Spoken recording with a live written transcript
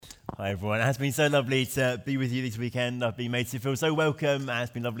Hi everyone, it has been so lovely to be with you this weekend. I've been made to feel so welcome and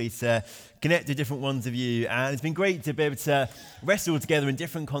it's been lovely to connect with different ones of you, and it's been great to be able to wrestle together in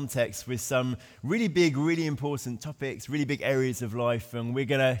different contexts with some really big, really important topics, really big areas of life, and we're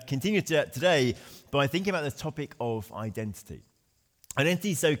going to continue today by thinking about the topic of identity.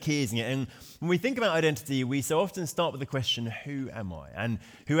 Identity is so key, isn't it? And when we think about identity, we so often start with the question, who am I? And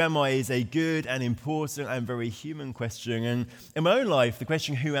who am I is a good and important and very human question. And in my own life, the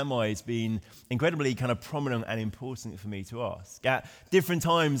question, who am I, has been incredibly kind of prominent and important for me to ask. At different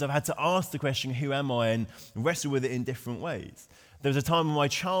times, I've had to ask the question, who am I, and wrestle with it in different ways. There was a time in my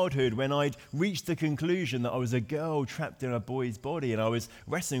childhood when I'd reached the conclusion that I was a girl trapped in a boy's body, and I was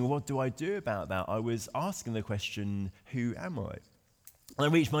wrestling, what do I do about that? I was asking the question, who am I? I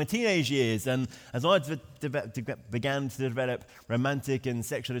reached my teenage years, and as I began to develop romantic and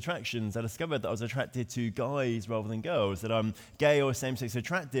sexual attractions, I discovered that I was attracted to guys rather than girls, that I'm gay or same-sex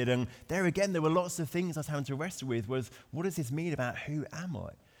attracted, and there again, there were lots of things I was having to wrestle with, was what does this mean about who am I?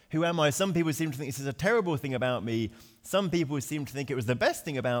 Who am I? Some people seem to think this is a terrible thing about me. Some people seem to think it was the best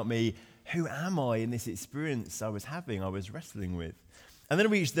thing about me. Who am I in this experience I was having, I was wrestling with? And then I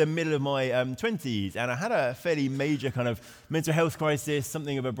reached the middle of my 20s, and I had a fairly major kind of mental health crisis,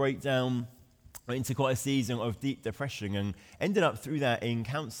 something of a breakdown, into quite a season of deep depression, and ended up through that in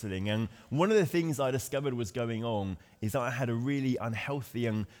counselling. And one of the things I discovered was going on is that I had a really unhealthy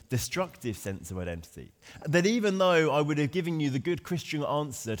and destructive sense of identity. That even though I would have given you the good Christian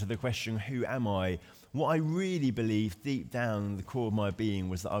answer to the question, who am I, what I really believed deep down the core of my being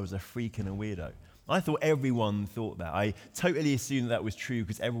was that I was a freak and a weirdo. I thought everyone thought that. I totally assumed that was true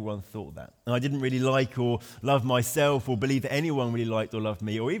because everyone thought that. And I didn't really like or love myself or believe that anyone really liked or loved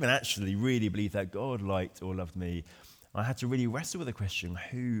me, or even actually really believe that God liked or loved me. I had to really wrestle with the question,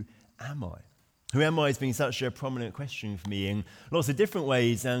 who am I? Who am I has been such a prominent question for me in lots of different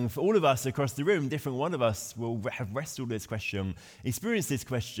ways, and for all of us across the room, different one of us will have wrestled this question, experienced this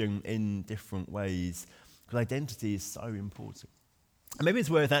question in different ways, because identity is so important. And maybe it's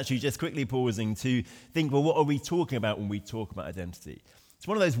worth actually just quickly pausing to think, well, what are we talking about when we talk about identity? It's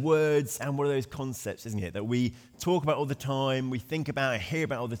one of those words and one of those concepts, isn't it, that we talk about all the time, we think about and hear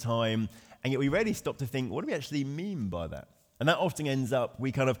about all the time, and yet we rarely stop to think, what do we actually mean by that? And that often ends up,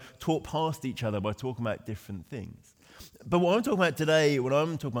 we kind of talk past each other by talking about different things. But what I'm talking about today, when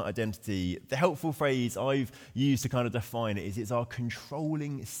I'm talking about identity, the helpful phrase I've used to kind of define it is it's our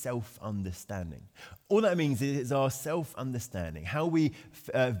controlling self-understanding. All that means is it's our self-understanding, how we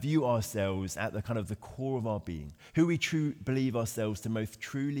view ourselves at the kind of the core of our being, who we believe ourselves to most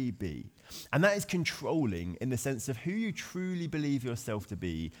truly be. And that is controlling in the sense of who you truly believe yourself to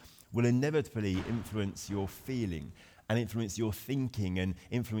be will inevitably influence your feeling and influence your thinking and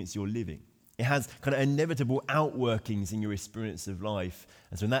influence your living. It has kind of inevitable outworkings in your experience of life.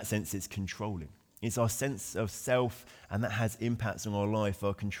 And so in that sense, it's controlling. It's our sense of self, and that has impacts on our life,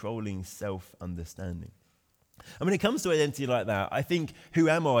 our controlling self-understanding. And when it comes to identity like that, I think who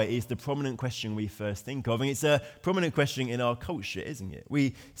am I is the prominent question we first think of. And it's a prominent question in our culture, isn't it?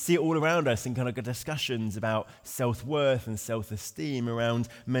 We see it all around us in kind of discussions about self-worth and self-esteem, around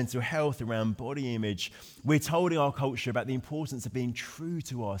mental health, around body image. We're told in our culture about the importance of being true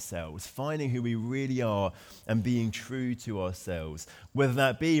to ourselves, finding who we really are and being true to ourselves, whether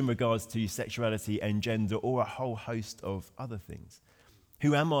that be in regards to sexuality and gender or a whole host of other things.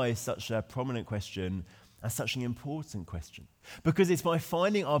 Who am I is such a prominent question. That's such an important question, because it's by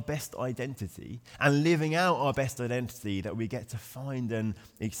finding our best identity and living out our best identity that we get to find and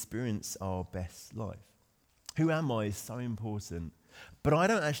experience our best life. Who am I is so important, but I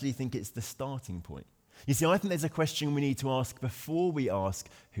don't actually think it's the starting point. You see, I think there's a question we need to ask before we ask,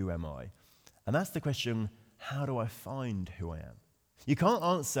 who am I? And that's the question, how do I find who I am? You can't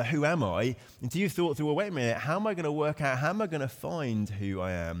answer, who am I, until you've thought through, well, wait a minute, how am I going to work out, how am I going to find who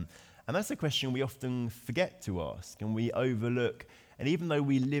I am? And that's a question we often forget to ask and we overlook. And even though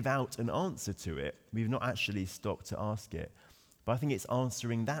we live out an answer to it, we've not actually stopped to ask it. But I think it's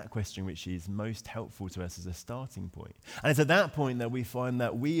answering that question which is most helpful to us as a starting point. And it's at that point that we find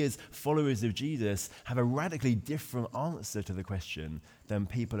that we as followers of Jesus have a radically different answer to the question than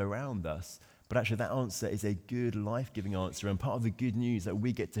people around us. But actually that answer is a good, life-giving answer and part of the good news that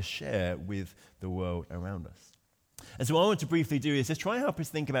we get to share with the world around us. And so what I want to briefly do is just try and help us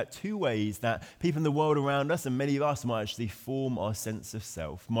think about two ways that people in the world around us, and many of us, might actually form our sense of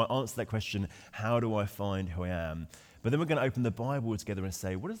self, might answer that question, how do I find who I am? But then we're going to open the Bible together and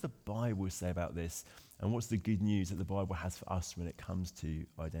say, what does the Bible say about this? And what's the good news that the Bible has for us when it comes to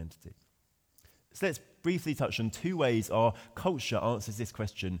identity? So let's briefly touch on two ways our culture answers this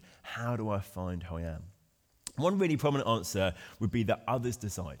question, how do I find who I am? One really prominent answer would be that others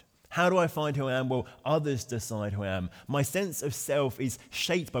decide. How do I find who I am? Well, others decide who I am. My sense of self is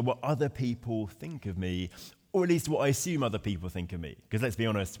shaped by what other people think of me, or at least what I assume other people think of me. Because let's be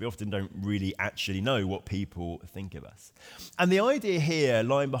honest, we often don't really actually know what people think of us. And the idea here,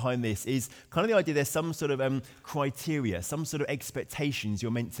 lying behind this, is kind of the idea there's some sort of criteria, some sort of expectations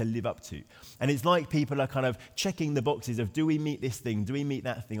you're meant to live up to. And it's like people are kind of checking the boxes of, do we meet this thing? Do we meet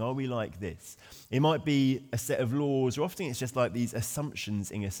that thing? Are we like this? It might be a set of laws, or often it's just like these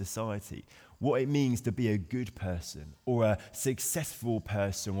assumptions in a society. What it means to be a good person, or a successful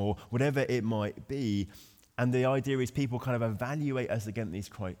person, or whatever it might be. And the idea is people kind of evaluate us against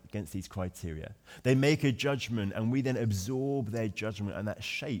these criteria. They make a judgment, and we then absorb their judgment, and that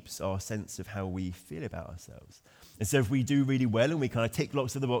shapes our sense of how we feel about ourselves. And so if we do really well and we kind of tick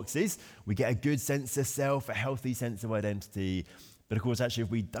lots of the boxes, we get a good sense of self, a healthy sense of identity. But of course, actually,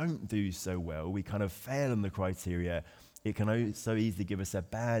 if we don't do so well, we kind of fail on the criteria, it can so easily give us a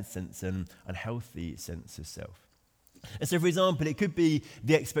bad sense and unhealthy sense of self. And so, for example, it could be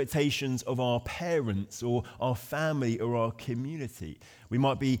the expectations of our parents or our family or our community. We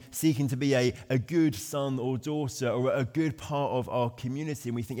might be seeking to be a good son or daughter or a good part of our community,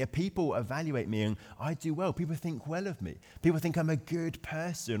 and we think, yeah, people evaluate me and I do well. People think well of me. People think I'm a good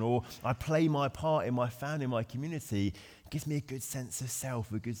person, or I play my part in my family, in my community. It gives me a good sense of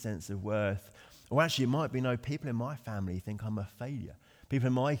self, a good sense of worth. Or actually, it might be, no, people in my family think I'm a failure. People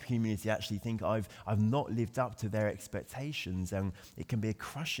in my community actually think I've not lived up to their expectations, and it can be a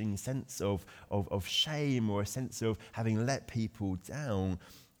crushing sense of shame, or a sense of having let people down.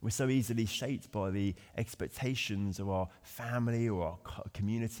 We're so easily shaped by the expectations of our family or our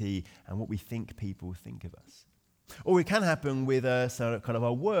community and what we think people think of us. Or it can happen with kind of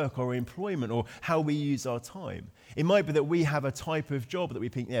our work or employment, or how we use our time. It might be that we have a type of job that we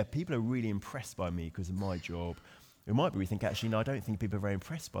think, yeah, people are really impressed by me because of my job. It might be we think, actually, no, I don't think people are very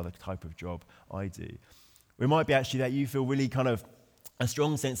impressed by the type of job I do. Or it might be actually that you feel really kind of a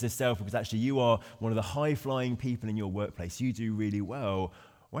strong sense of self because actually you are one of the high-flying people in your workplace. You do really well.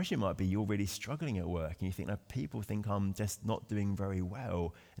 Or actually it might be you're really struggling at work and you think, no, people think I'm just not doing very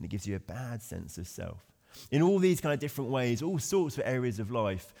well, and it gives you a bad sense of self. In all these kind of different ways, all sorts of areas of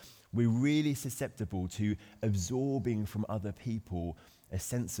life, we're really susceptible to absorbing from other people a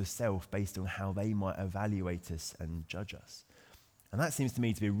sense of self based on how they might evaluate us and judge us. And that seems to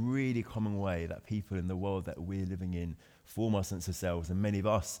me to be a really common way that people in the world that we're living in form our sense of selves, and many of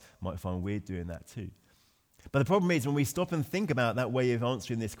us might find we're doing that too. But the problem is, when we stop and think about that way of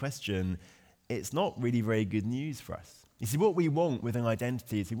answering this question, it's not really very good news for us. You see, what we want with an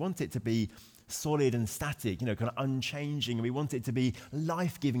identity is we want it to be solid and static, kind of unchanging, and we want it to be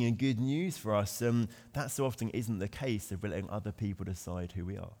life-giving and good news for us. That so often isn't the case if we're letting other people decide who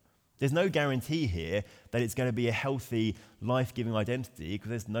we are. There's no guarantee here that it's going to be a healthy, life-giving identity, because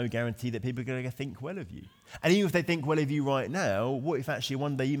there's no guarantee that people are going to think well of you. And even if they think well of you right now, what if actually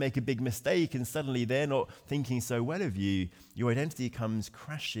one day you make a big mistake and suddenly they're not thinking so well of you? Your identity comes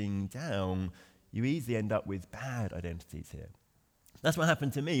crashing down. You easily end up with bad identities here. That's what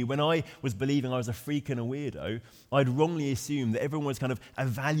happened to me. When I was believing I was a freak and a weirdo, I'd wrongly assumed that everyone was kind of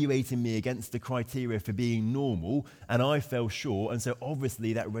evaluating me against the criteria for being normal, and I fell short, and so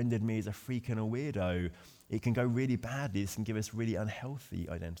obviously that rendered me as a freak and a weirdo. It can go really badly. This can give us really unhealthy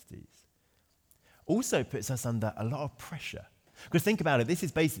identities. Also puts us under a lot of pressure. Because think about it, this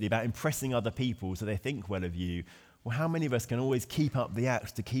is basically about impressing other people so they think well of you. Well, how many of us can always keep up the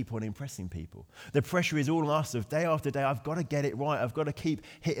act to keep on impressing people? The pressure is all on us of day after day, I've got to get it right, I've got to keep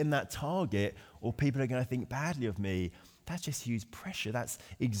hitting that target, or people are going to think badly of me. That's just huge pressure. That's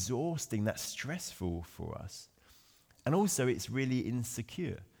exhausting, that's stressful for us. And also it's really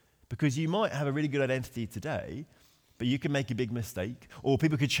insecure, because you might have a really good identity today, but you can make a big mistake, or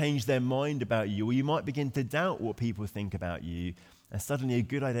people could change their mind about you, or you might begin to doubt what people think about you, and suddenly a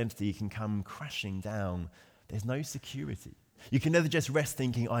good identity can come crashing down. There's no security. You can never just rest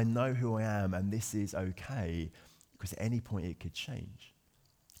thinking, I know who I am and this is okay, because at any point it could change.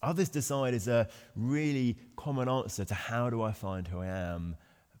 Others decide is a really common answer to how do I find who I am,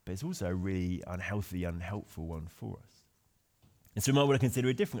 but it's also a really unhealthy, unhelpful one for us. And so we might want to consider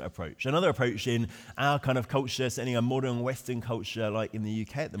a different approach. Another approach in our kind of culture, certainly a modern Western culture like in the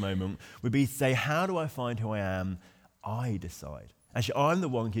UK at the moment, would be to say, how do I find who I am? I decide. Actually, I'm the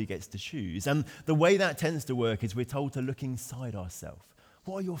one who gets to choose. And the way that tends to work is we're told to look inside ourselves.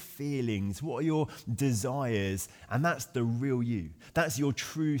 What are your feelings? What are your desires? And that's the real you. That's your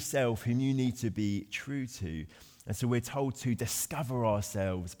true self whom you need to be true to. And so we're told to discover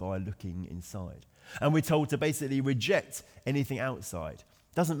ourselves by looking inside. And we're told to basically reject anything outside.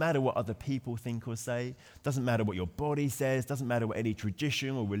 Doesn't matter what other people think or say. Doesn't matter what your body says. Doesn't matter what any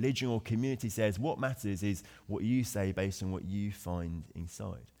tradition or religion or community says. What matters is what you say based on what you find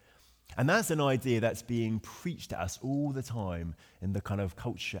inside. And that's an idea that's being preached at us all the time in the kind of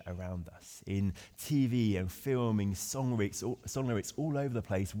culture around us. In TV and filming, song lyrics all over the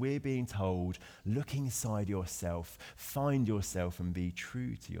place, we're being told, look inside yourself, find yourself and be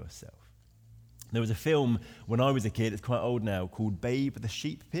true to yourself. There was a film when I was a kid, it's quite old now, called Babe the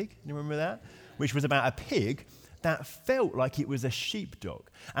Sheep Pig. You remember that? Which was about a pig that felt like it was a sheepdog.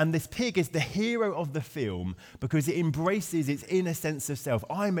 And this pig is the hero of the film because it embraces its inner sense of self.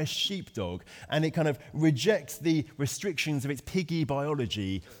 I'm a sheepdog. And it kind of rejects the restrictions of its piggy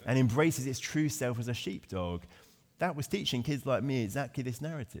biology and embraces its true self as a sheepdog. That was teaching kids like me exactly this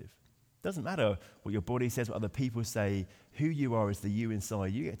narrative. Doesn't matter what your body says, what other people say, who you are is the you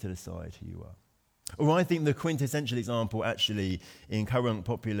inside. You get to decide who you are. Or I think the quintessential example actually in current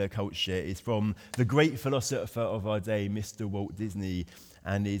popular culture is from the great philosopher of our day, Mr. Walt Disney,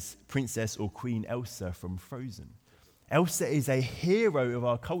 and his Princess or Queen Elsa from Frozen. Elsa is a hero of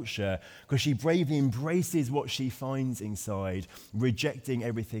our culture because she bravely embraces what she finds inside, rejecting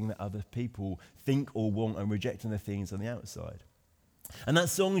everything that other people think or want and rejecting the things on the outside. And that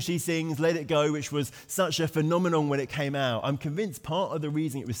song she sings, Let It Go, which was such a phenomenon when it came out, I'm convinced part of the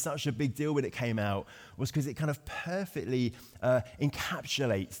reason it was such a big deal when it came out was because it kind of perfectly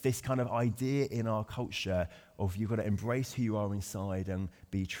encapsulates this kind of idea in our culture of you've got to embrace who you are inside and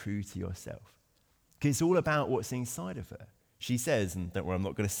be true to yourself. Because it's all about what's inside of her. She says, and don't worry, I'm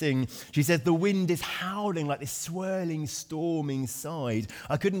not going to sing, she says, the wind is howling like this swirling storm inside.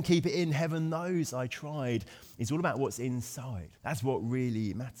 I couldn't keep it in, heaven knows I tried. It's all about what's inside. That's what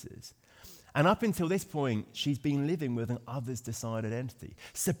really matters. And up until this point, she's been living with an others-decide identity,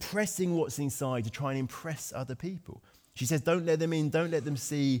 suppressing what's inside to try and impress other people. She says, don't let them in, don't let them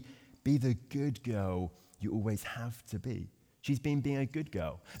see, be the good girl you always have to be. She's been being a good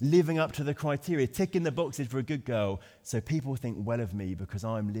girl, living up to the criteria, ticking the boxes for a good girl, so people think well of me because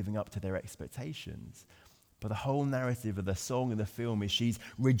I'm living up to their expectations. But the whole narrative of the song and the film is she's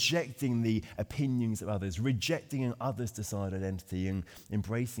rejecting the opinions of others, rejecting an others-decide identity and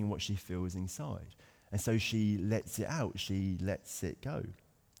embracing what she feels inside. And so she lets it out, she lets it go.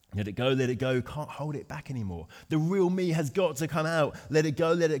 Let it go, can't hold it back anymore. The real me has got to come out. Let it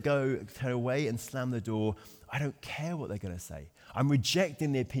go, turn away and slam the door. I don't care what they're going to say. I'm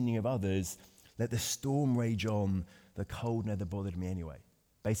rejecting the opinion of others. Let the storm rage on. The cold never bothered me anyway.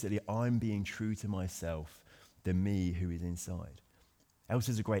 Basically, I'm being true to myself, the me who is inside.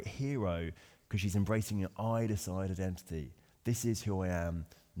 Elsa's a great hero because she's embracing an I-decide identity. This is who I am.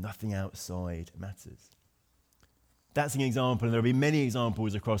 Nothing outside matters. That's an example, and there'll be many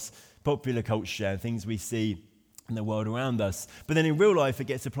examples across popular culture and things we see in the world around us. But then in real life, it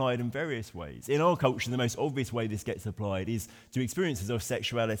gets applied in various ways. In our culture, the most obvious way this gets applied is to experiences of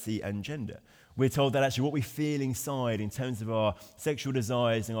sexuality and gender. We're told that actually what we feel inside in terms of our sexual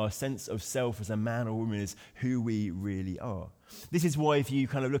desires and our sense of self as a man or woman is who we really are. This is why if you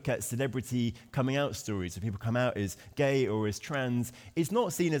kind of look at celebrity coming out stories, if people come out as gay or as trans, it's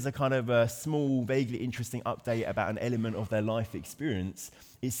not seen as a kind of a small, vaguely interesting update about an element of their life experience.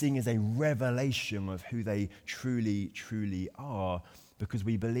 It's seen as a revelation of who they truly, truly are, because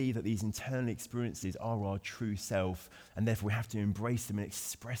we believe that these internal experiences are our true self, and therefore we have to embrace them and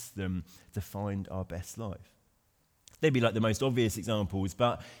express them to find our best life. They'd be like the most obvious examples,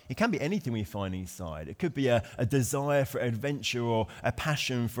 but it can be anything we find inside. It could be a desire for adventure or a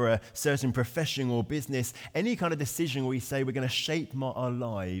passion for a certain profession or business, any kind of decision where we say we're going to shape our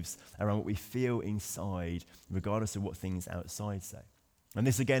lives around what we feel inside, regardless of what things outside say. And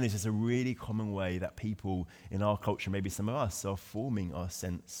this, again, is just a really common way that people in our culture, maybe some of us, are forming our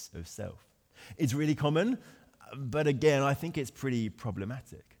sense of self. It's really common, but again, I think it's pretty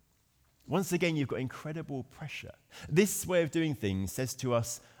problematic. Once again, you've got incredible pressure. This way of doing things says to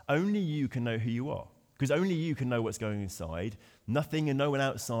us, only you can know who you are, because only you can know what's going inside. Nothing and no one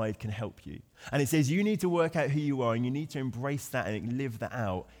outside can help you. And it says you need to work out who you are, and you need to embrace that and live that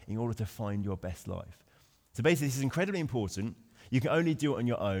out in order to find your best life. So basically, this is incredibly important. You can only do it on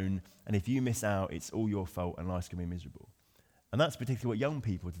your own, and if you miss out, it's all your fault and life's going to be miserable. And that's particularly what young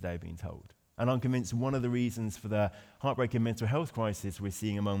people today are being told. And I'm convinced one of the reasons for the heartbreaking mental health crisis we're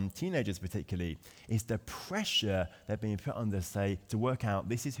seeing among teenagers particularly is the pressure they're being put under, say, to work out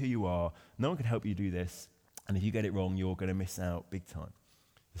this is who you are, no one can help you do this, and if you get it wrong, you're going to miss out big time.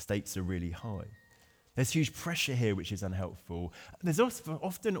 The stakes are really high. There's huge pressure here which is unhelpful. There's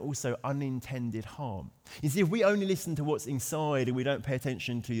often also unintended harm. You see, if we only listen to what's inside and we don't pay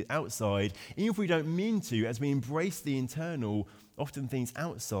attention to the outside, even if we don't mean to, as we embrace the internal, often things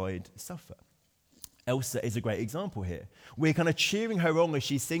outside suffer. Elsa is a great example here. We're kind of cheering her on as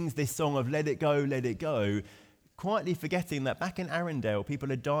she sings this song of let it go, quietly forgetting that back in Arendelle,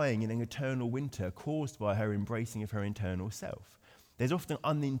 people are dying in an eternal winter caused by her embracing of her internal self. There's often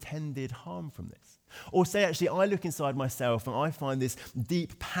unintended harm from this. Or say, actually, I look inside myself and I find this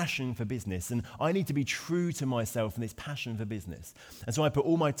deep passion for business, and I need to be true to myself and this passion for business. And so I put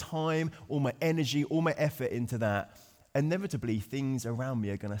all my time, all my energy, all my effort into that. Inevitably, things around me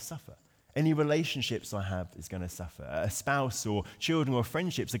are going to suffer. Any relationships I have is going to suffer. A spouse or children or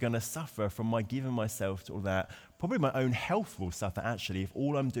friendships are going to suffer from my giving myself to all that. Probably my own health will suffer, actually, if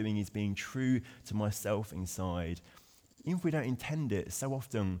all I'm doing is being true to myself inside. Even if we don't intend it, so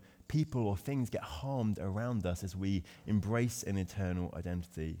often people or things get harmed around us as we embrace an eternal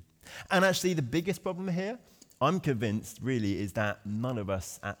identity. And actually, the biggest problem here, I'm convinced, really, is that none of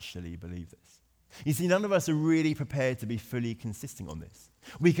us actually believe this. You see, none of us are really prepared to be fully consistent on this.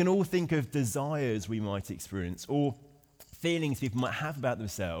 We can all think of desires we might experience or feelings people might have about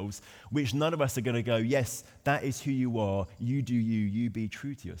themselves, which none of us are going to go, yes, that is who you are, you do you be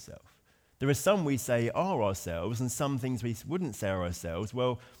true to yourself. There are some we say are ourselves and some things we wouldn't say are ourselves.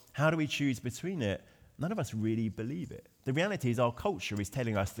 Well, how do we choose between it? None of us really believe it. The reality is our culture is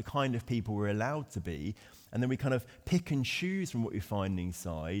telling us the kind of people we're allowed to be, and then we kind of pick and choose from what we find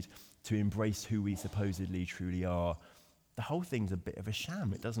inside to embrace who we supposedly truly are. The whole thing's a bit of a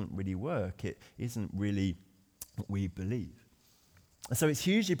sham. It doesn't really work. It isn't really what we believe. And so it's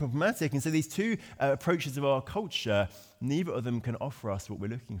hugely problematic. And so these two approaches of our culture, neither of them can offer us what we're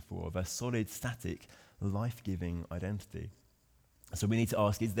looking for, of a solid, static, life-giving identity. So we need to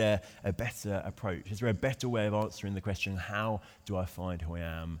ask, is there a better approach? Is there a better way of answering the question, how do I find who I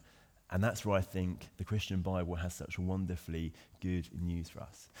am? And that's where I think the Christian Bible has such wonderfully good news for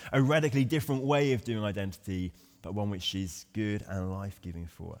us. A radically different way of doing identity, but one which is good and life-giving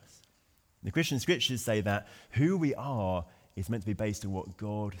for us. The Christian scriptures say that who we are is meant to be based on what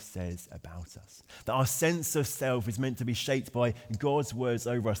God says about us. That our sense of self is meant to be shaped by God's words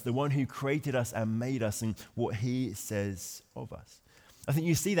over us, the one who created us and made us, and what he says of us. I think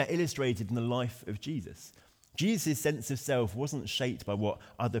you see that illustrated in the life of Jesus. Jesus' sense of self wasn't shaped by what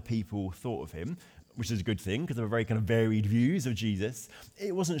other people thought of him, which is a good thing because there were very kind of varied views of Jesus.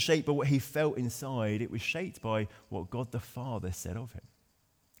 It wasn't shaped by what he felt inside. It was shaped by what God the Father said of him.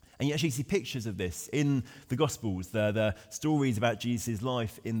 And you actually see pictures of this in the Gospels, the stories about Jesus'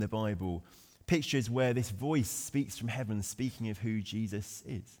 life in the Bible. Pictures where this voice speaks from heaven, speaking of who Jesus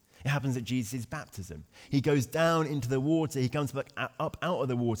is. It happens at Jesus' baptism. He goes down into the water, he comes back up out of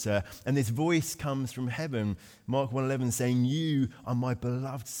the water, and this voice comes from heaven, Mark 1:11, saying, "You are my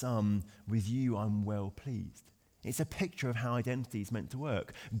beloved Son, with you I'm well pleased." It's a picture of how identity is meant to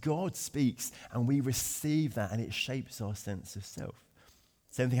work. God speaks, and we receive that, and it shapes our sense of self.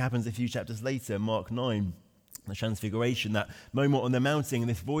 Same thing happens a few chapters later, Mark 9, the Transfiguration, that moment on the mountain, and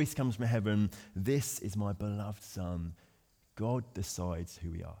this voice comes from heaven, "This is my beloved Son." God decides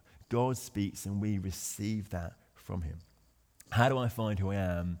who we are. God speaks, and we receive that from him. How do I find who I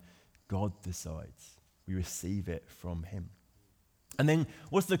am? God decides. We receive it from him. And then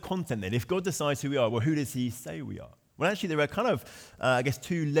what's the content then? If God decides who we are, well, who does he say we are? Well, actually, there are kind of,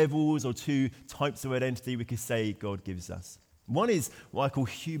 two levels or two types of identity we could say God gives us. One is what I call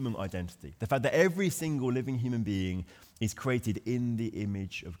human identity, the fact that every single living human being is created in the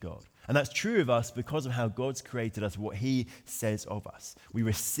image of God. And that's true of us because of how God's created us, what he says of us. We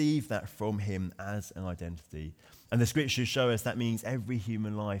receive that from him as an identity. And the scriptures show us that means every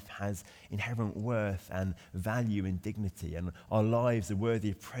human life has inherent worth and value and dignity. And our lives are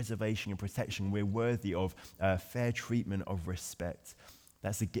worthy of preservation and protection. We're worthy of fair treatment, of respect.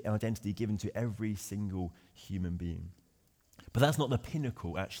 That's an identity given to every single human being. But that's not the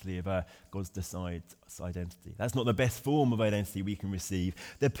pinnacle, actually, of God's decides identity. That's not the best form of identity we can receive.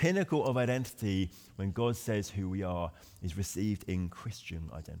 The pinnacle of identity, when God says who we are, is received in Christian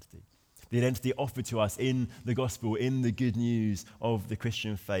identity. The identity offered to us in the gospel, in the good news of the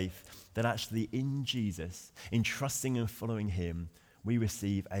Christian faith, that actually in Jesus, in trusting and following him, we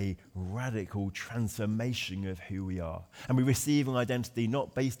receive a radical transformation of who we are. And we receive an identity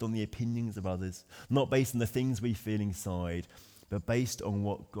not based on the opinions of others, not based on the things we feel inside, but based on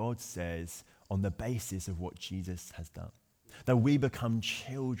what God says on the basis of what Jesus has done. That we become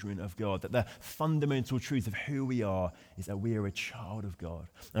children of God, that the fundamental truth of who we are is that we are a child of God.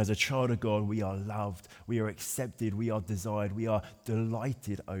 And as a child of God, we are loved, we are accepted, we are desired, we are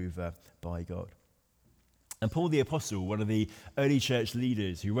delighted over by God. And Paul the Apostle, one of the early church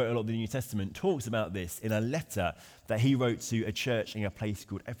leaders who wrote a lot of the New Testament, talks about this in a letter that he wrote to a church in a place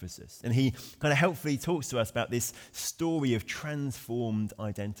called Ephesus. And he kind of helpfully talks to us about this story of transformed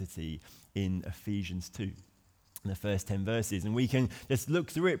identity in Ephesians 2, in the first 10 verses. And we can just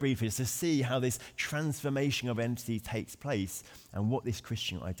look through it briefly just to see how this transformation of identity takes place and what this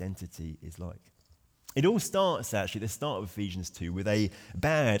Christian identity is like. It all starts actually at the start of Ephesians 2 with a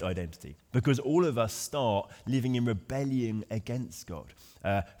bad identity, because all of us start living in rebellion against God,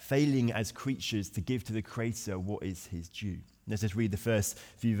 failing as creatures to give to the Creator what is his due. Let's just read the first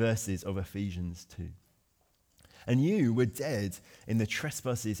few verses of Ephesians 2. And you were dead in the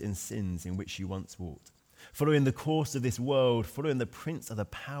trespasses and sins in which you once walked, following the course of this world, following the prince of the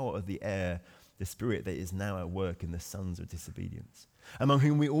power of the air, the spirit that is now at work in the sons of disobedience, among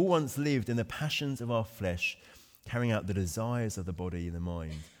whom we all once lived in the passions of our flesh, carrying out the desires of the body and the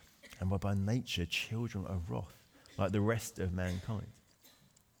mind, and were by nature children of wrath, like the rest of mankind.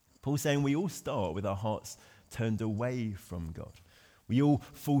 Paul's saying we all start with our hearts turned away from God. We all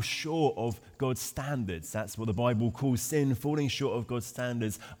fall short of God's standards. That's what the Bible calls sin, falling short of God's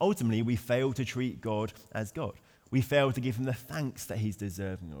standards. Ultimately, we fail to treat God as God. We fail to give him the thanks that he's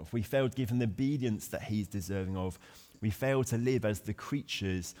deserving of. We fail to give him the obedience that he's deserving of. We fail to live as the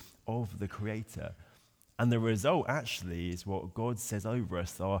creatures of the Creator. And the result actually is what God says over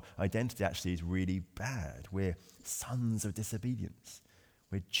us. Our identity actually is really bad. We're sons of disobedience.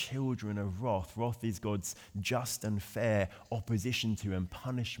 We're children of wrath. Wrath is God's just and fair opposition to and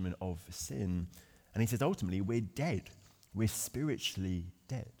punishment of sin. And he says ultimately we're dead. We're spiritually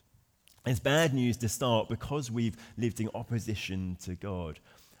dead. It's bad news to start because we've lived in opposition to God.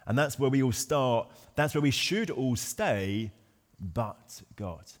 And that's where we all start. That's where we should all stay, but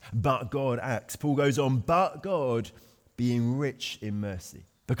God. But God acts. Paul goes on, but God being rich in mercy,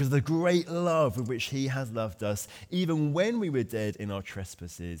 because of the great love with which he has loved us, even when we were dead in our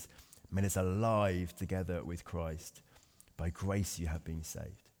trespasses, made us alive together with Christ. By grace you have been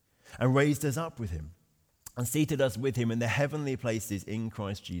saved. And raised us up with him, and seated us with him in the heavenly places in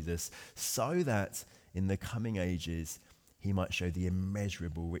Christ Jesus, so that in the coming ages he might show the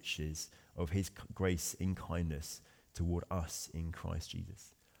immeasurable riches of his grace in kindness toward us in Christ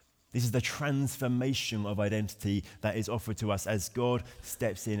Jesus. This is the transformation of identity that is offered to us as God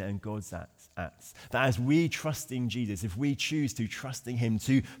steps in and God acts. That as we trust in Jesus, if we choose to trust in him,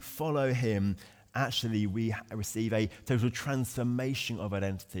 to follow him, actually we receive a total transformation of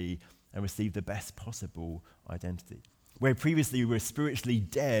identity and receive the best possible identity. Where previously we were spiritually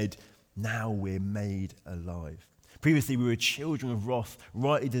dead, now we're made alive. Previously we were children of wrath,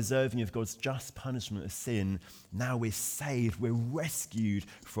 rightly deserving of God's just punishment of sin. Now we're saved, we're rescued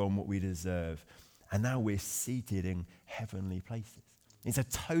from what we deserve. And now we're seated in heavenly places. It's a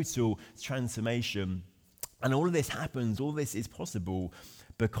total transformation. And all of this happens, all of this is possible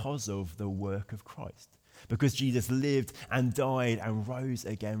because of the work of Christ. Because Jesus lived and died and rose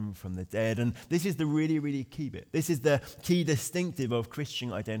again from the dead. And this is the really, really key bit. This is the key distinctive of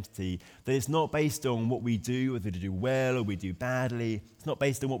Christian identity, that it's not based on what we do, whether we do well or we do badly. It's not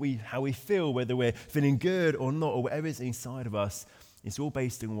based on how we feel, whether we're feeling good or not, or whatever is inside of us. It's all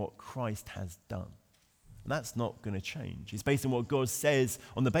based on what Christ has done. And that's not going to change. It's based on what God says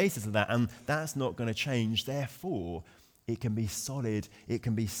on the basis of that, and that's not going to change. Therefore, it can be solid, it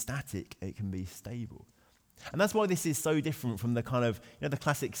can be static, it can be stable. And that's why this is so different from the kind of, the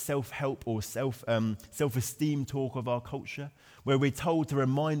classic self-help or self-esteem talk of our culture, where we're told to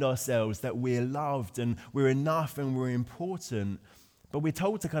remind ourselves that we're loved and we're enough and we're important. But we're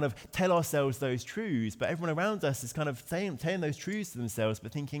told to kind of tell ourselves those truths, but everyone around us is kind of telling those truths to themselves,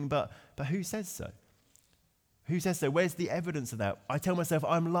 but thinking, but who says so? Who says so? Where's the evidence of that? I tell myself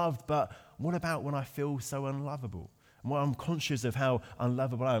I'm loved, but what about when I feel so unlovable? And when I'm conscious of how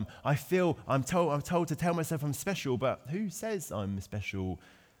unlovable I am, I'm told to tell myself I'm special, but who says I'm special?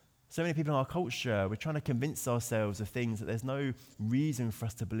 So many people in our culture, we're trying to convince ourselves of things that there's no reason for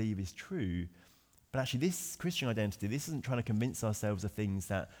us to believe is true. But actually, this Christian identity, this isn't trying to convince ourselves of things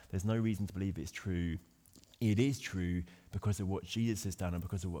that there's no reason to believe it's true. It is true because of what Jesus has done and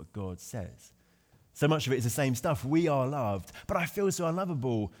because of what God says. So much of it is the same stuff. We are loved, but I feel so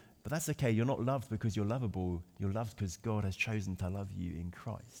unlovable. But that's okay. You're not loved because you're lovable. You're loved because God has chosen to love you in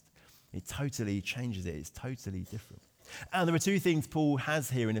Christ. It totally changes it. It's totally different. And there are two things Paul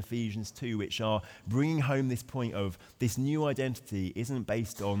has here in Ephesians 2, which are bringing home this point of this new identity isn't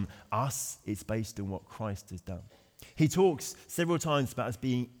based on us. It's based on what Christ has done. He talks several times about us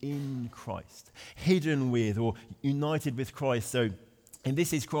being in Christ, hidden with or united with Christ. So And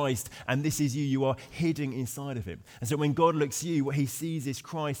this is Christ, and this is you. You are hidden inside of him. And so when God looks at you, what he sees is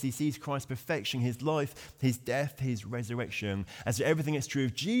Christ. He sees Christ's perfection, his life, his death, his resurrection. And so everything that's true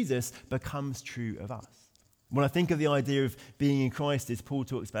of Jesus becomes true of us. When I think of the idea of being in Christ, as Paul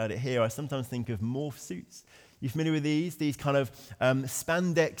talks about it here, I sometimes think of morph suits. You familiar with these? These kind of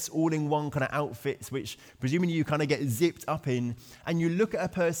spandex, all-in-one kind of outfits, which presumably you kind of get zipped up in, and you look at a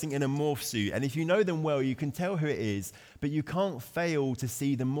person in a morph suit, and if you know them well, you can tell who it is, but you can't fail to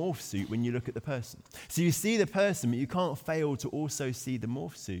see the morph suit when you look at the person. So you see the person, but you can't fail to also see the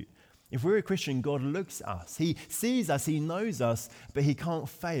morph suit. If we're a Christian, God looks at us. He sees us, he knows us, but he can't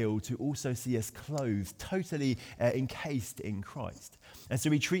fail to also see us clothed, totally encased in Christ. And so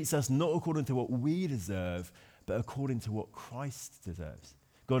he treats us not according to what we deserve, but according to what Christ deserves.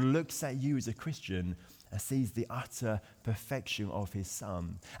 God looks at you as a Christian and sees the utter perfection of his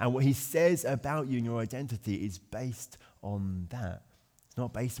Son. And what he says about you and your identity is based on that. It's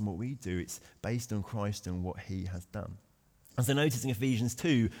not based on what we do, it's based on Christ and what he has done. And so notice in Ephesians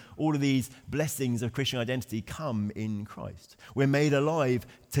 2, all of these blessings of Christian identity come in Christ. We're made alive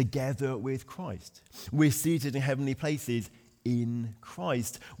together with Christ. We're seated in heavenly places in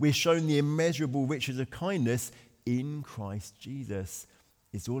Christ. We're shown the immeasurable riches of kindness in Christ Jesus.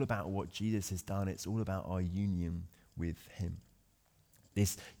 It's all about what Jesus has done. It's all about our union with him.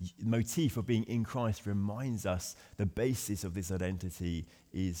 This motif of being in Christ reminds us the basis of this identity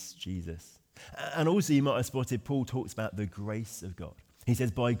is Jesus. And also you might have spotted Paul talks about the grace of God. He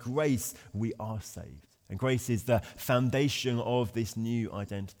says, by grace we are saved. And grace is the foundation of this new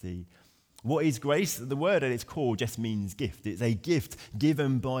identity. What is grace? The word at its core just means gift. It's a gift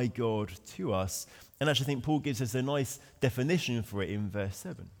given by God to us. And actually I think Paul gives us a nice definition for it in verse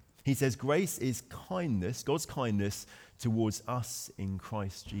 7. He says, grace is kindness, God's kindness towards us in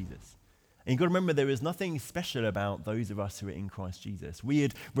Christ Jesus. And you've got to remember there is nothing special about those of us who are in Christ Jesus. We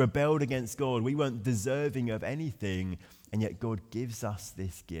had rebelled against God. We weren't deserving of anything, and yet God gives us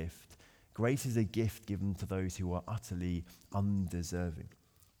this gift. Grace is a gift given to those who are utterly undeserving.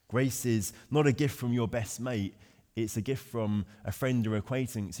 Grace is not a gift from your best mate. It's a gift from a friend or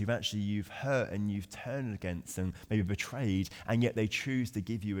acquaintance who you've hurt and you've turned against and maybe betrayed, and yet they choose to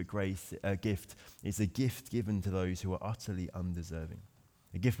give you a gift. It's a gift given to those who are utterly undeserving.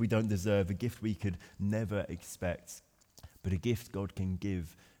 A gift we don't deserve, a gift we could never expect, but a gift God can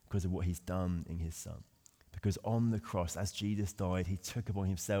give because of what he's done in his Son. Because on the cross, as Jesus died, he took upon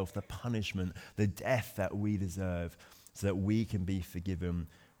himself the punishment, the death that we deserve, so that we can be forgiven,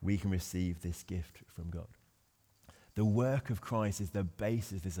 we can receive this gift from God. The work of Christ is the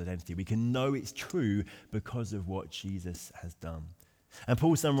basis of this identity. We can know it's true because of what Jesus has done. And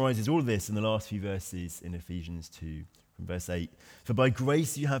Paul summarizes all of this in the last few verses in Ephesians 2, from verse 8. For by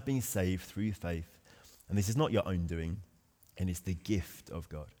grace you have been saved through faith, and this is not your own doing, and it's the gift of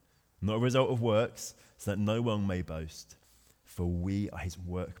God, not a result of works, so that no one may boast. For we are his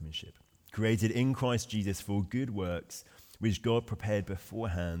workmanship, created in Christ Jesus for good works, which God prepared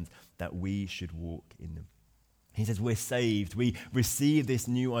beforehand that we should walk in them. He says we're saved. We receive this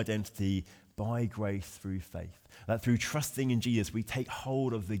new identity by grace through faith. That through trusting in Jesus, we take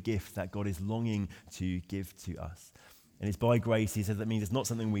hold of the gift that God is longing to give to us. And it's by grace, he says, that means it's not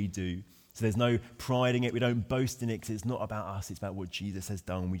something we do. So there's no pride in it. We don't boast in it because it's not about us. It's about what Jesus has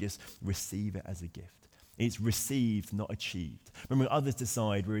done. We just receive it as a gift. It's received, not achieved. Remember, others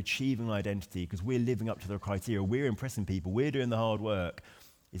decide we're achieving identity because we're living up to the criteria. We're impressing people. We're doing the hard work.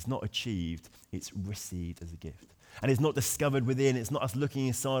 It's not achieved. It's received as a gift. And it's not discovered within. It's not us looking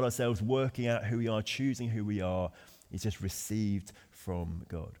inside ourselves, working out who we are, choosing who we are. It's just received from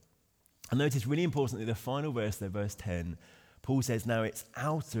God. And notice, really importantly, the final verse there, verse 10, Paul says, now it's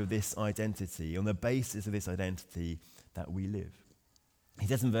out of this identity, on the basis of this identity, that we live. He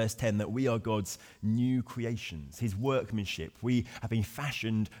says in verse 10 that we are God's new creations, his workmanship. We have been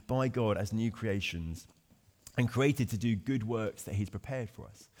fashioned by God as new creations and created to do good works that he's prepared for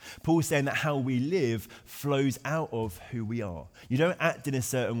us. Paul's saying that how we live flows out of who we are. You don't act in a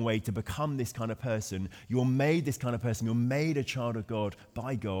certain way to become this kind of person. You're made this kind of person. You're made a child of God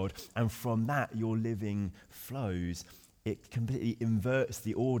by God, and from that your living flows. It completely inverts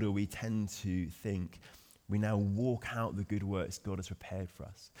the order we tend to think. We now walk out the good works God has prepared for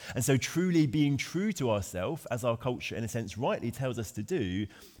us. And so truly being true to ourselves, as our culture in a sense rightly tells us to do,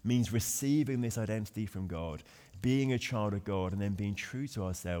 means receiving this identity from God, being a child of God, and then being true to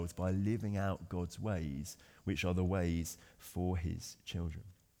ourselves by living out God's ways, which are the ways for his children.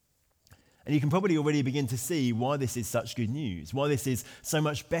 And you can probably already begin to see why this is such good news, why this is so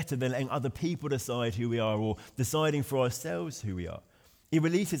much better than letting other people decide who we are or deciding for ourselves who we are. It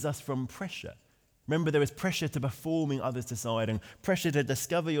releases us from pressure. Remember, there is pressure to performing others decide and pressure to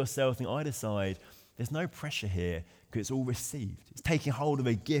discover yourself in either side. There's no pressure here because it's all received. It's taking hold of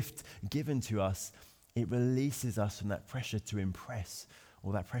a gift given to us. It releases us from that pressure to impress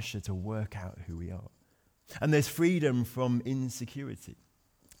or that pressure to work out who we are. And there's freedom from insecurity.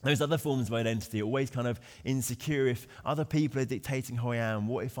 Those other forms of identity are always kind of insecure. If other people are dictating who I am,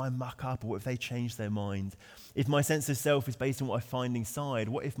 what if I muck up, or what if they change their mind? If my sense of self is based on what I find inside,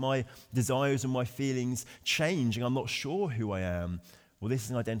 what if my desires and my feelings change and I'm not sure who I am? Well, this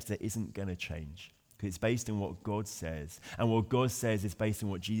is an identity that isn't going to change because it's based on what God says. And what God says is based on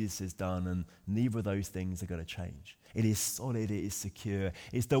what Jesus has done, and neither of those things are going to change. It is solid, it is secure.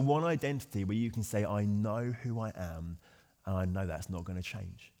 It's the one identity where you can say, I know who I am, and I know that's not going to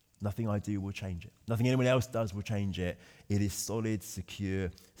change. Nothing I do will change it. Nothing anyone else does will change it. It is solid, secure,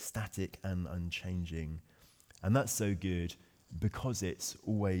 static, and unchanging. And that's so good because it's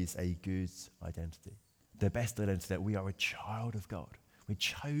always a good identity. The best identity, that we are a child of God. We're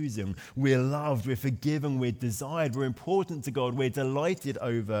chosen, we're loved, we're forgiven, we're desired, we're important to God, we're delighted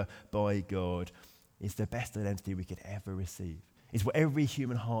over by God. It's the best identity we could ever receive. It's what every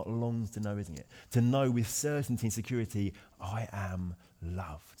human heart longs to know, isn't it? To know with certainty and security, I am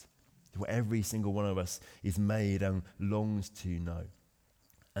loved. It's what every single one of us is made and longs to know.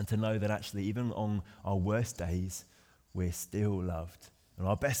 And to know that actually, even on our worst days, we're still loved. On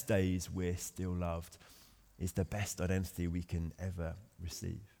our best days, we're still loved. It's the best identity we can ever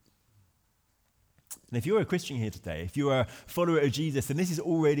receive. And if you're a Christian here today, if you're a follower of Jesus, then this is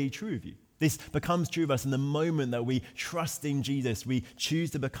already true of you. This becomes true of us in the moment that we trust in Jesus, we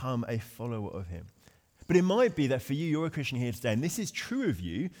choose to become a follower of him. But it might be that for you, you're a Christian here today, and this is true of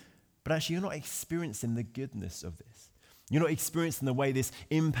you, but actually you're not experiencing the goodness of this. You're not experiencing the way this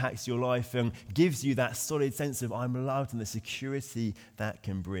impacts your life and gives you that solid sense of I'm loved and the security that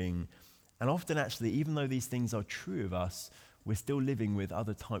can bring. And often actually, even though these things are true of us, we're still living with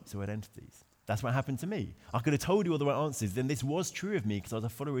other types of identities. That's what happened to me. I could have told you all the right answers, then this was true of me because I was a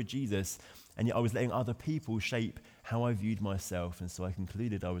follower of Jesus, and yet I was letting other people shape how I viewed myself, and so I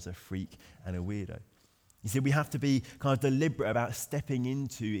concluded I was a freak and a weirdo. You see, we have to be kind of deliberate about stepping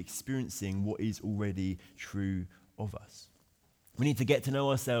into experiencing what is already true of us. We need to get to know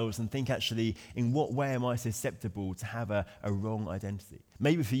ourselves and think actually, in what way am I susceptible to have a wrong identity?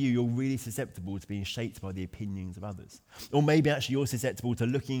 Maybe for you, you're really susceptible to being shaped by the opinions of others. Or maybe actually you're susceptible to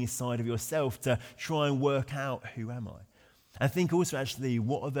looking inside of yourself to try and work out, who am I? And think also actually,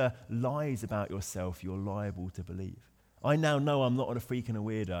 what are the lies about yourself you're liable to believe? I now know I'm not a freak and a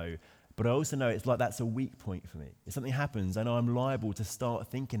weirdo, but I also know it's like that's a weak point for me. If something happens, I know I'm liable to start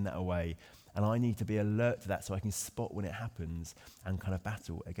thinking that way, and I need to be alert to that so I can spot when it happens and kind of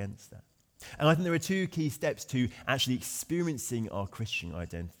battle against that. And I think there are two key steps to actually experiencing our Christian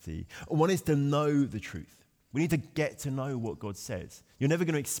identity. One is to know the truth. We need to get to know what God says. You're never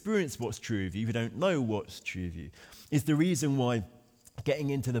going to experience what's true of you if you don't know what's true of you. It's the reason why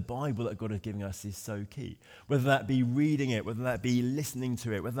getting into the Bible that God is giving us is so key. Whether that be reading it, whether that be listening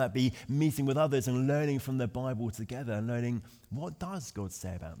to it, whether that be meeting with others and learning from the Bible together and learning, what does God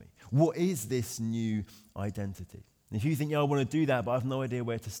say about me? What is this new identity? And if you think, I want to do that, but I have no idea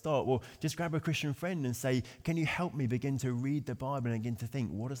where to start, well, just grab a Christian friend and say, can you help me begin to read the Bible and begin to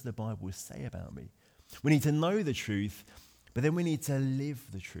think, what does the Bible say about me? We need to know the truth, but then we need to live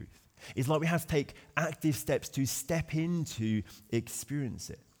the truth. It's like we have to take active steps to step into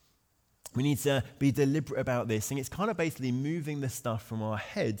experience it. We need to be deliberate about this, and it's kind of basically moving the stuff from our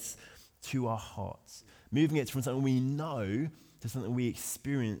heads to our hearts, moving it from something we know to something we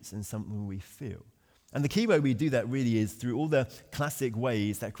experience and something we feel. And the key way we do that really is through all the classic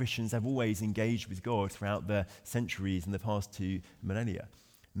ways that Christians have always engaged with God throughout the centuries and the past 2 millennia.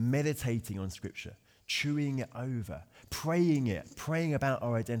 Meditating on Scripture, chewing it over, praying about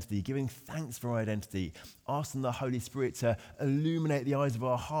our identity, giving thanks for our identity, asking the Holy Spirit to illuminate the eyes of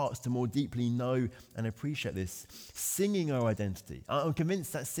our hearts to more deeply know and appreciate this, singing our identity. I'm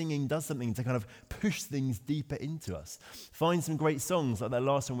convinced that singing does something to kind of push things deeper into us. Find some great songs like that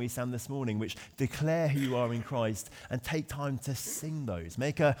last one we sang this morning, which declare who you are in Christ, and take time to sing those.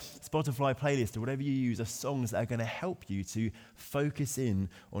 Make a Spotify playlist or whatever you use of songs that are going to help you to focus in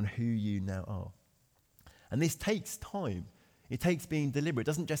on who you now are. And this takes time. It takes being deliberate. It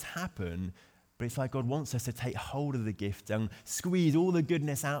doesn't just happen, but it's like God wants us to take hold of the gift and squeeze all the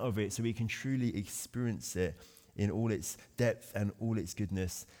goodness out of it so we can truly experience it in all its depth and all its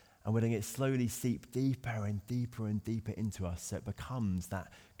goodness. And we're letting it slowly seep deeper and deeper and deeper into us so it becomes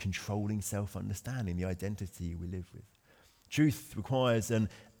that controlling self-understanding, the identity we live with. Truth requires an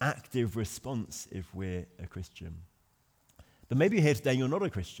active response if we're a Christian. But maybe you're here today and you're not a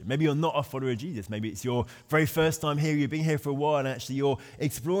Christian. Maybe you're not a follower of Jesus. Maybe it's your very first time here. You've been here for a while and actually you're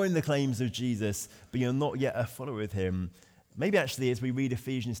exploring the claims of Jesus, but you're not yet a follower of him. Maybe actually as we read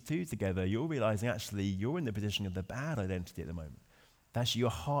Ephesians 2 together, you're realizing actually you're in the position of the bad identity at the moment. That actually your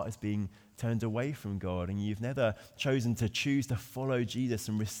heart is being turned away from God and you've never chosen to choose to follow Jesus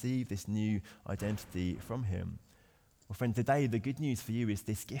and receive this new identity from him. Well, friend, today the good news for you is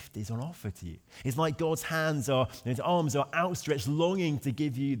this gift is on offer to you. It's like God's hands are, his arms are outstretched, longing to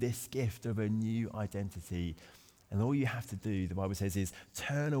give you this gift of a new identity. And all you have to do, the Bible says, is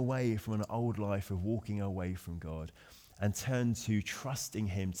turn away from an old life of walking away from God and turn to trusting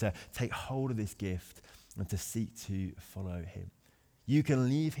him, to take hold of this gift and to seek to follow him. You can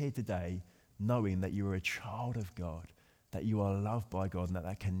leave here today knowing that you are a child of God, that you are loved by God, and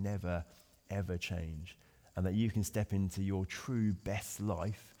that can never, ever change. And that you can step into your true best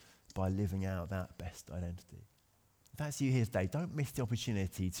life by living out that best identity. If that's you here today, don't miss the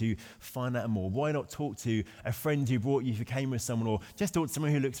opportunity to find out more. Why not talk to a friend who brought you, who came with someone, or just talk to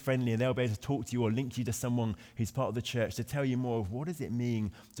someone who looks friendly and they'll be able to talk to you or link you to someone who's part of the church to tell you more of what does it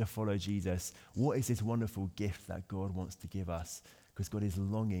mean to follow Jesus? What is this wonderful gift that God wants to give us? Because God is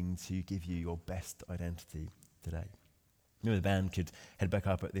longing to give you your best identity today. Maybe the band could head back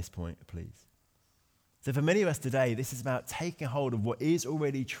up at this point, please. So for many of us today, this is about taking hold of what is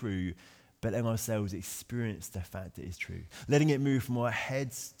already true, but letting ourselves experience the fact that it is true. Letting it move from our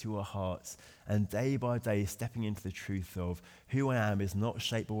heads to our hearts, and day by day stepping into the truth of who I am is not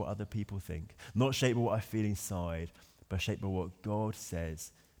shaped by what other people think, not shaped by what I feel inside, but shaped by what God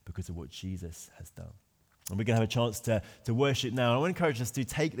says because of what Jesus has done. And we're going to have a chance to worship now. I want to encourage us to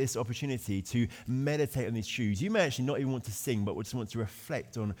take this opportunity to meditate on these truths. You may actually not even want to sing, but just want to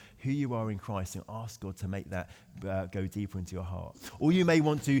reflect on who you are in Christ and ask God to make that go deeper into your heart. Or you may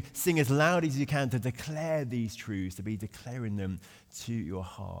want to sing as loud as you can to declare these truths, to be declaring them to your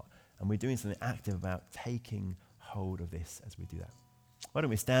heart. And we're doing something active about taking hold of this as we do that. Why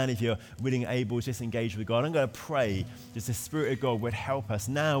don't we stand if you're willing and able, just engage with God. I'm going to pray just the Spirit of God would help us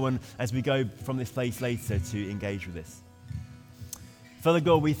now and as we go from this place later to engage with this. Father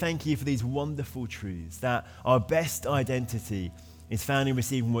God, we thank you for these wonderful truths, that our best identity is found in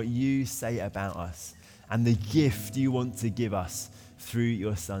receiving what you say about us and the gift you want to give us through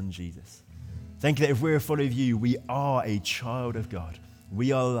your Son, Jesus. Thank you that if we're a follower of you, we are a child of God.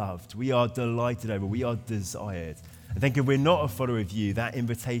 We are loved. We are delighted over. We are desired. And thank you, if we're not a follower of you, that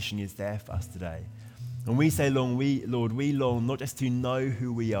invitation is there for us today. And we say, Lord, we long not just to know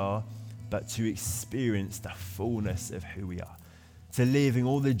who we are, but to experience the fullness of who we are, to live in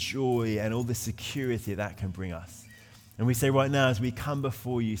all the joy and all the security that can bring us. And we say right now, as we come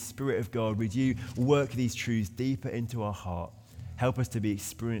before you, Spirit of God, would you work these truths deeper into our heart? Help us to be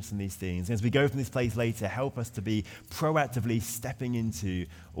experiencing these things. As we go from this place later, help us to be proactively stepping into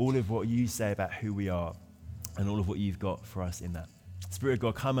all of what you say about who we are and all of what you've got for us in that. Spirit of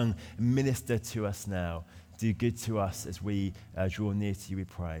God, come and minister to us now. Do good to us as we draw near to you, we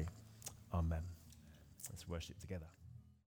pray. Amen. Let's worship together.